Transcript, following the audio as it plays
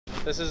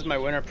This is my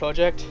winter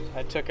project.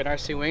 I took an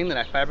RC wing that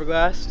I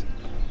fiberglassed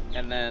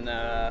and then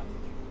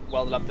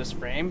welded up this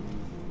frame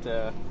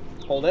to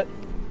hold it.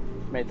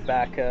 Made the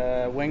back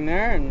wing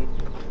there and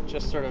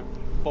just sort of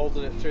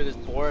bolted it through this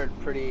board.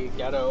 Pretty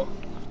ghetto,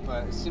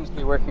 but it seems to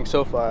be working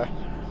so far,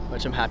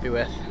 which I'm happy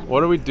with.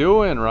 What are we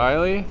doing,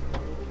 Riley?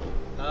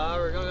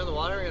 We're going in the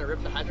water, we're gonna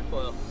rip the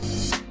hydrofoil.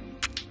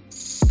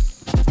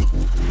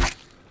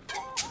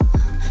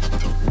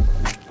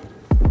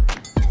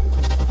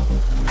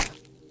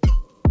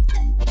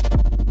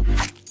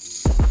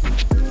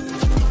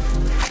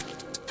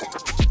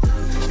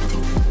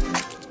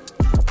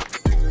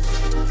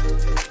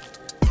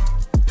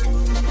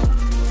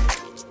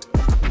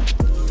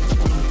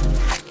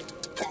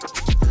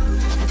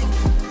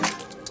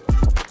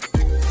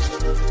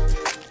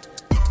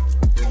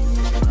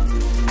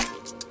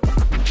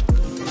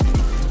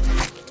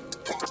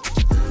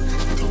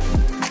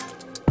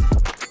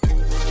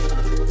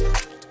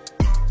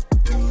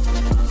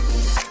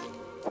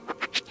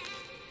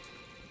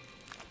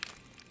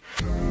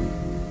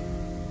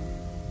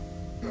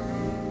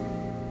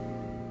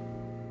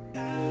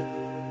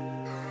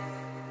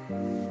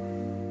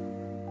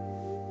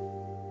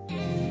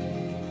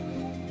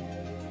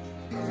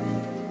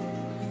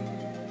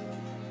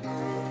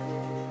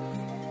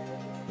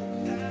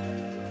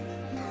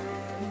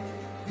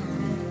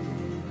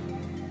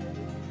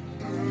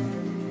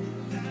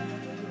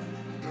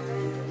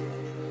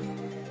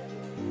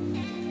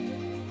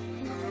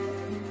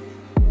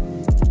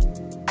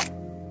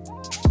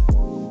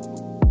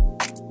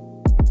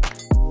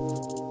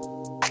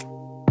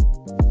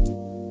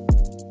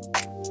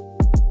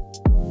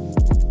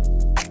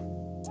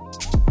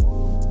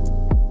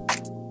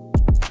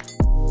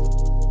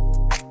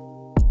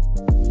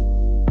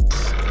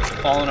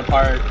 Falling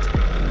apart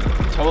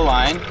tow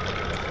line.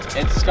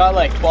 It's got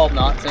like 12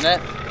 knots in it.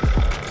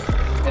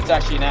 It's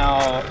actually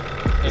now...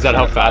 Is that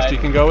how fast you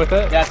can go with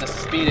it? Yeah, it's a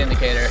speed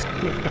indicator.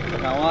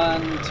 Now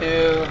 1, 2,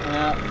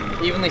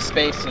 yeah. Evenly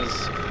spaced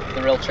is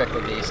the real trick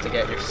with these to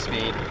get your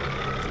speed.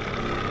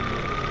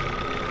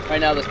 Right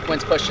now this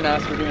wind's pushing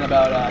us. We're doing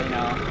about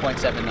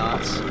 0.7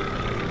 knots.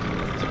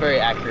 It's a very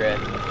accurate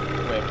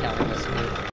way of counting this speed.